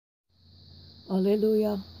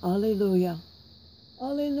Alleluia, alleluia,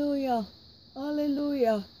 alleluia,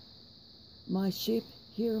 alleluia. My sheep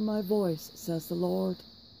hear my voice, says the Lord.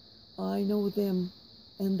 I know them,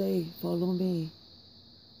 and they follow me.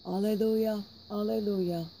 Alleluia,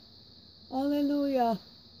 alleluia, alleluia,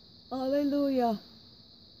 alleluia.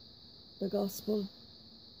 The Gospel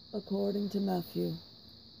according to Matthew.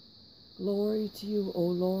 Glory to you, O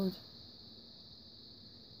Lord.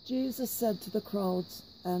 Jesus said to the crowds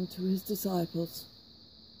and to his disciples,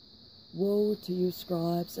 Woe to you,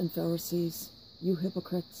 scribes and Pharisees, you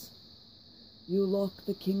hypocrites! You lock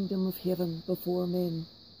the kingdom of heaven before men.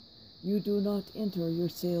 You do not enter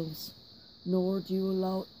yourselves, nor do you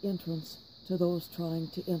allow entrance to those trying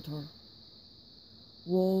to enter.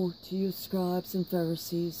 Woe to you, scribes and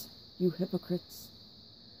Pharisees, you hypocrites!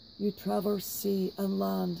 You traverse sea and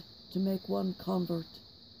land to make one convert,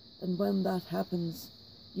 and when that happens,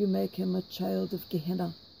 you make him a child of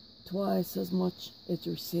Gehenna, twice as much as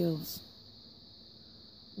yourselves.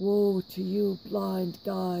 Woe to you, blind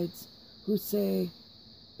guides, who say,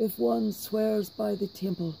 If one swears by the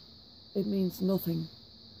temple, it means nothing,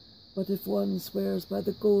 but if one swears by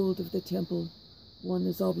the gold of the temple, one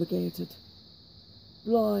is obligated.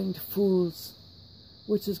 Blind fools,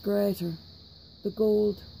 which is greater, the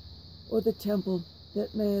gold or the temple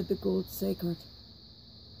that made the gold sacred?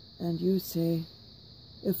 And you say,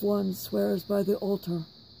 If one swears by the altar,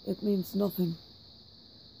 it means nothing,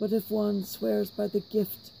 but if one swears by the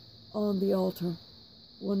gift on the altar,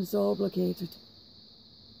 one is obligated.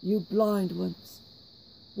 You blind ones,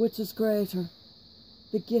 which is greater,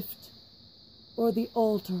 the gift or the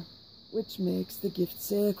altar which makes the gift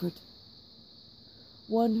sacred?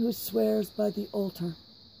 One who swears by the altar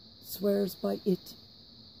swears by it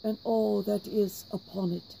and all that is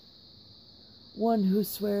upon it. One who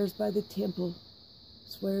swears by the temple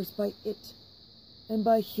swears by it and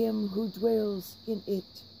by him who dwells in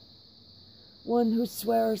it. One who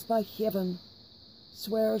swears by heaven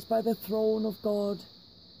swears by the throne of God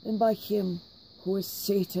and by him who is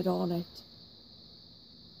seated on it.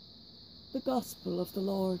 The Gospel of the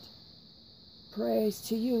Lord. Praise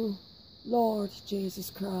to you, Lord Jesus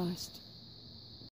Christ.